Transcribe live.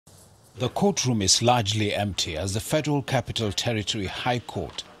The courtroom is largely empty as the Federal Capital Territory High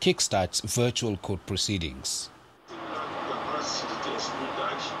Court kickstarts virtual court proceedings.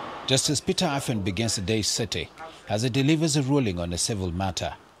 Justice Peter Afen begins the day's sitting as he delivers a ruling on a civil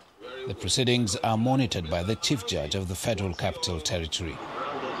matter. The proceedings are monitored by the Chief Judge of the Federal Capital Territory.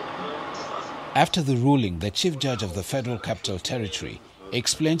 After the ruling, the Chief Judge of the Federal Capital Territory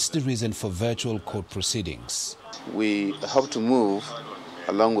explains the reason for virtual court proceedings. We have to move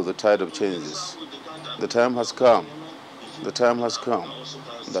along with the tide of changes. The time has come. The time has come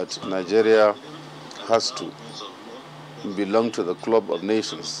that Nigeria has to belong to the club of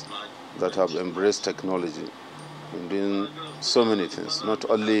nations that have embraced technology in doing so many things, not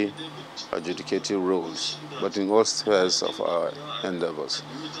only adjudicative roles, but in all spheres of our endeavors.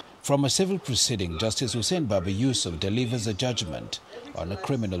 From a civil proceeding, Justice Hussein Baba Yusuf delivers a judgment on a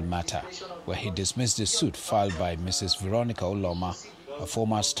criminal matter where he dismissed the suit filed by Mrs. Veronica Oloma, a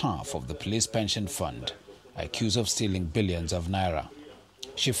former staff of the Police Pension Fund, accused of stealing billions of naira.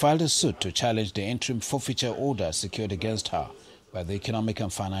 She filed a suit to challenge the interim forfeiture order secured against her by the Economic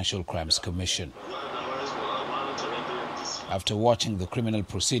and Financial Crimes Commission. After watching the criminal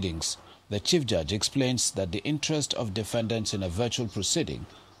proceedings, the Chief Judge explains that the interest of defendants in a virtual proceeding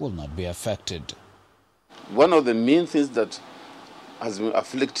will not be affected. One of the main things that has been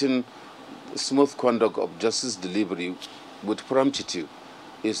afflicting smooth conduct of justice delivery with promptitude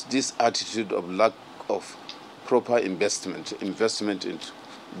is this attitude of lack of proper investment into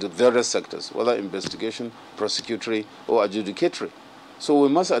the various sectors, whether investigation, prosecutory, or adjudicatory. So we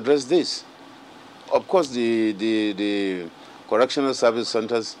must address this. Of course, the correctional service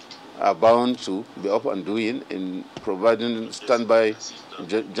centers are bound to be up and doing in providing standby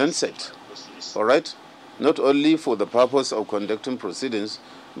genset, all right? Not only for the purpose of conducting proceedings,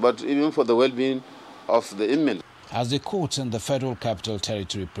 but even for the well-being of the inmate. As the courts in the Federal Capital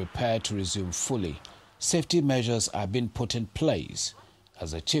Territory prepare to resume fully, safety measures are being put in place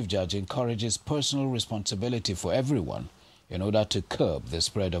as the Chief Judge encourages personal responsibility for everyone in order to curb the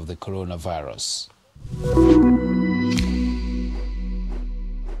spread of the coronavirus.